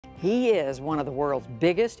He is one of the world's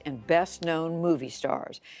biggest and best-known movie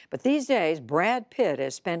stars. But these days, Brad Pitt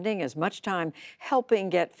is spending as much time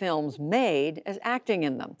helping get films made as acting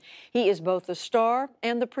in them. He is both the star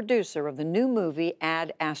and the producer of the new movie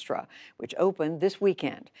Ad Astra, which opened this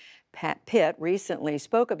weekend. Pitt recently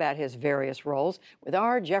spoke about his various roles with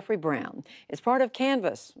our Jeffrey Brown. It's part of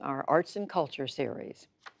Canvas, our arts and culture series.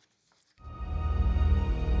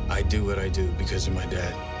 I do what I do because of my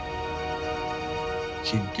dad.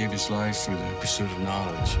 He gave his life for the pursuit of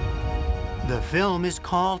knowledge. The film is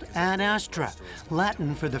called Ad Astra,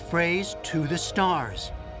 Latin for the phrase "to the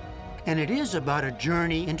stars." And it is about a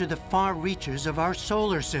journey into the far reaches of our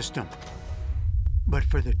solar system. But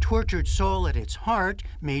for the tortured soul at its heart,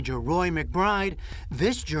 Major Roy McBride,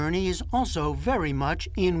 this journey is also very much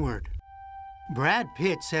inward. Brad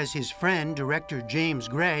Pitt says his friend, director James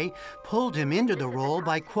Gray, pulled him into the role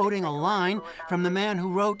by quoting a line from the man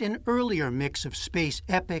who wrote an earlier mix of space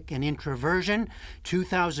epic and introversion,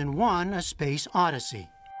 2001: A Space Odyssey.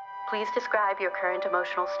 Please describe your current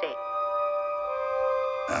emotional state.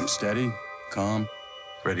 I'm steady, calm,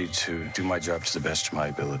 ready to do my job to the best of my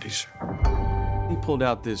abilities. He pulled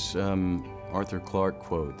out this Arthur Clarke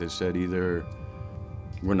quote that said either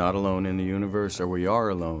we're not alone in the universe or we are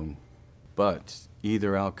alone, but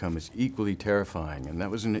either outcome is equally terrifying. And that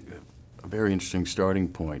was a very interesting starting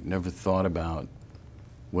point. Never thought about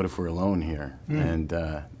what if we're alone here, and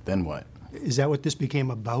then what? Is that what this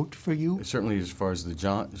became about for you? Certainly as far as the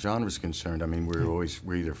genre is concerned. I mean,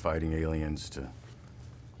 we're either fighting aliens to,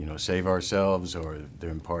 you know, save ourselves, or they're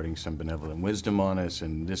imparting some benevolent wisdom on us,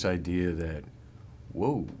 and this idea that,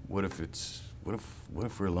 whoa, what if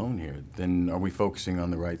we're alone here? Then are we focusing on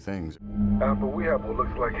the right things? Alpha, we have what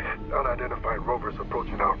looks like unidentified rovers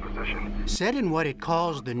approaching our position. Set in what it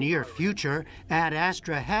calls the near future, Ad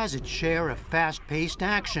Astra has its share of fast-paced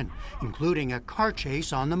action, including a car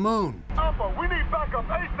chase on the moon. Alpha, we need backup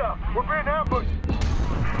ASAP. We're being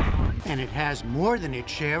ambushed. And it has more than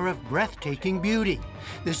its share of breathtaking beauty.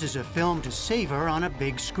 This is a film to savor on a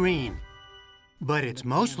big screen. But it's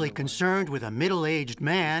mostly concerned with a middle-aged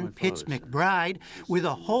man, Pitt's McBride, with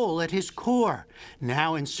a hole at his core,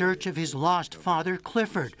 now in search of his lost father,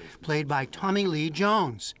 Clifford, played by Tommy Lee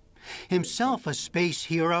Jones. Himself a space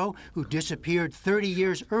hero who disappeared 30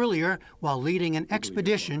 years earlier while leading an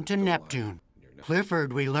expedition to Neptune.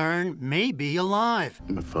 Clifford, we learn, may be alive.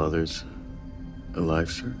 My father's alive,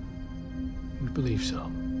 sir? We believe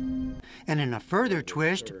so. And in a further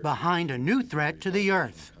twist, behind a new threat to the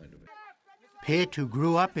Earth. Pitt, who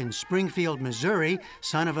grew up in Springfield, Missouri,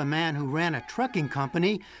 son of a man who ran a trucking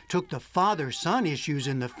company, took the father-son issues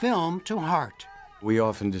in the film to heart. We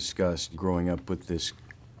often discussed growing up with this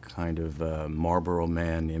kind of Marlboro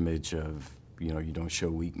Man image of, you know, you don't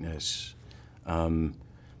show weakness.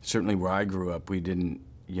 Certainly where I grew up, we didn't,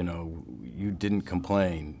 you know, you didn't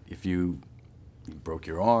complain. If you broke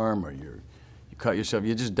your arm or you cut yourself,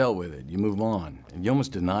 you just dealt with it. You move on, and you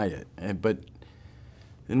almost deny it. But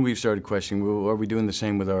then we've started questioning, well, are we doing the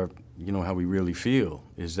same with our, you know, how we really feel?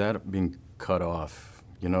 Is that being cut off,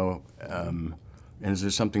 you know? And is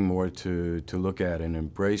there something more to look at and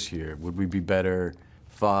embrace here? Would we be better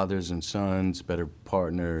fathers and sons, better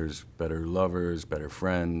partners, better lovers, better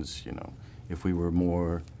friends, you know, if we were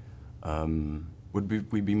more,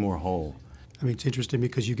 would we be more whole? I mean, it's interesting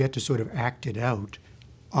because you get to sort of act it out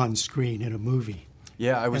on screen in a movie.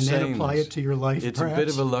 Yeah, I was saying and then apply it to your life, it's perhaps? a bit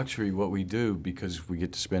of a luxury what we do, because we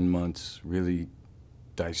get to spend months really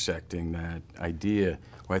dissecting that idea.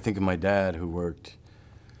 Well, I think of my dad, who worked,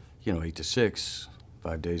 you know, 8 to 6,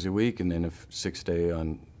 5 days a week, and then a 6th day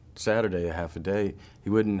on Saturday, a half a day. He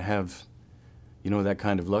wouldn't have, you know, that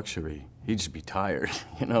kind of luxury. He'd just be tired,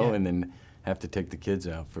 you know, and then have to take the kids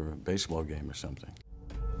out for a baseball game or something.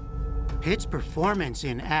 Pitt's performance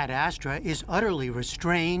in Ad Astra is utterly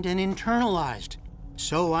restrained and internalized.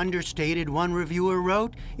 So understated, one reviewer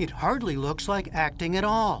wrote, it hardly looks like acting at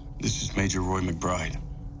all. This is Major Roy McBride.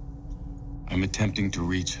 I'm attempting to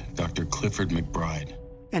reach Dr. Clifford McBride.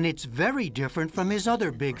 And it's very different from his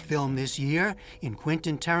other big film this year, in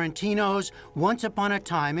Quentin Tarantino's Once Upon a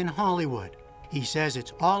Time in Hollywood. He says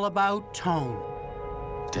it's all about tone.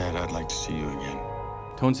 Dad, I'd like to see you again.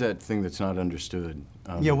 Tone's that thing that's not understood.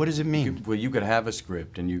 Yeah, what does it mean? You could have a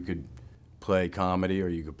script and you could play comedy or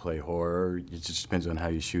you could play horror. It just depends on how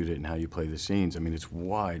you shoot it and how you play the scenes. I mean, it's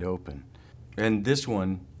wide open. And this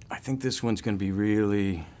one, I think this one's going to be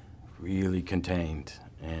really, really contained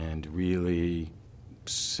and really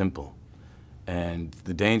simple. And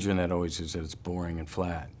the danger in that always is that it's boring and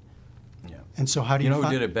flat. Yeah. And so how do you know who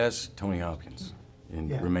did it best? Tony Hopkins in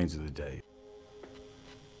Remains of the Day.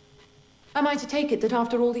 Am I to take it that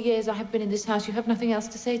after all the years I have been in this house, you have nothing else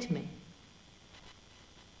to say to me?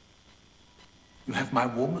 You have my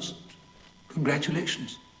warmest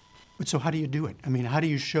congratulations. But so how do you do it? I mean, how do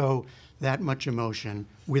you show that much emotion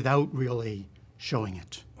without really showing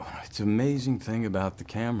it? It's an amazing thing about the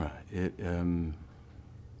camera.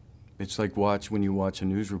 It's like when you watch a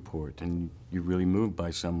news report and you're really moved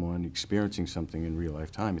by someone experiencing something in real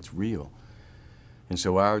life time. It's real. And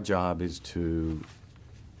so our job is to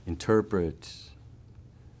interpret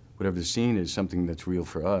whatever the scene is, something that's real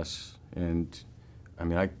for us. And I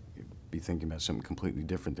mean, I could be thinking about something completely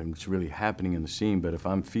different than what's really happening in the scene, but if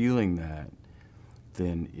I'm feeling that,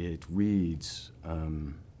 then it reads,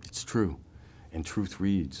 it's true, and truth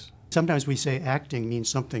reads. Sometimes we say acting means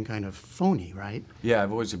something kind of phony, right? Yeah,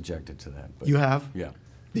 I've always objected to that. But you have? Yeah.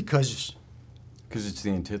 Because it's the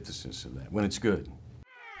antithesis of that, when it's good.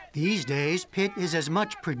 these days, Pitt is as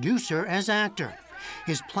much producer as actor.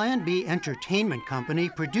 His Plan B entertainment company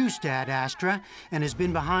produced Ad Astra and has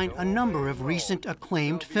been behind a number of recent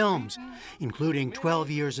acclaimed films, including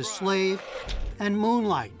 12 Years a Slave and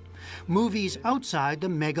Moonlight, movies outside the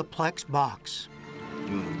megaplex box.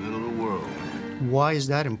 You're in the middle of the world. Why is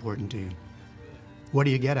that important to you? What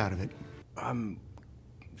do you get out of it?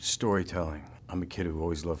 Storytelling. I'm a kid who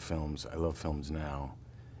always loved films. I love films now.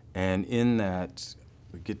 And in that,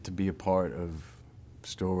 we get to be a part of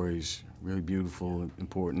stories, really beautiful,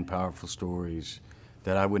 important, powerful stories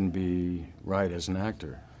that I wouldn't be right as an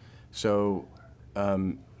actor. So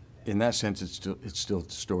in that sense, it's still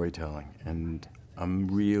storytelling. And I'm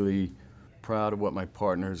really proud of what my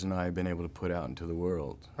partners and I have been able to put out into the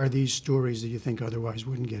world. Are these stories that you think otherwise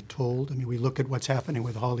wouldn't get told? I mean, we look at what's happening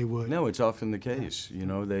with Hollywood. No, it's often the case. You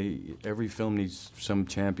know, every film needs some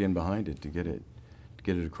champion behind it to get it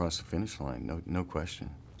across the finish line. No question.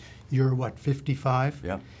 You're what, 55?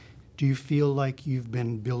 Yeah. Do you feel like you've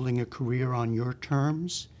been building a career on your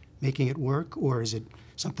terms, making it work, or is it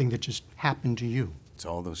something that just happened to you? It's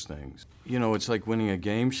all those things. You know, it's like winning a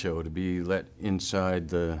game show, to be let inside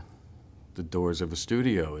the doors of a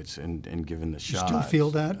studio and given the shot. You still feel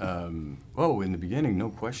that? Oh, in the beginning, no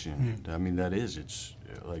question. I mean, it's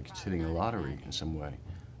like it's hitting a lottery in some way.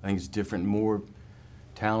 I think it's different, more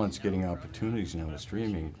talent's getting opportunities now with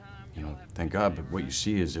streaming. You know, thank God, but what you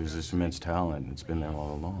see is there's this immense talent, and it's been there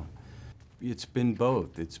all along. It's been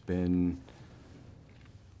both. I've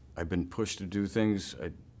been pushed to do things I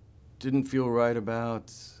didn't feel right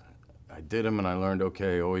about. I did them, and I learned,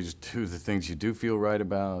 okay, always do the things you do feel right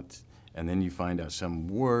about, and then you find out some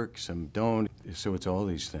work, some don't. So it's all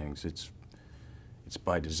these things. It's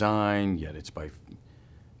by design, yet it's by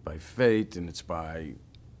fate, and it's by,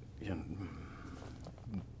 you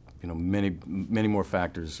know, many more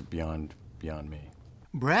factors beyond me.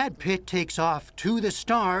 Brad Pitt takes off to the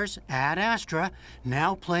stars at Astra,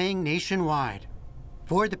 now playing nationwide.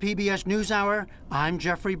 For the PBS NewsHour, I'm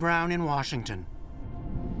Jeffrey Brown in Washington.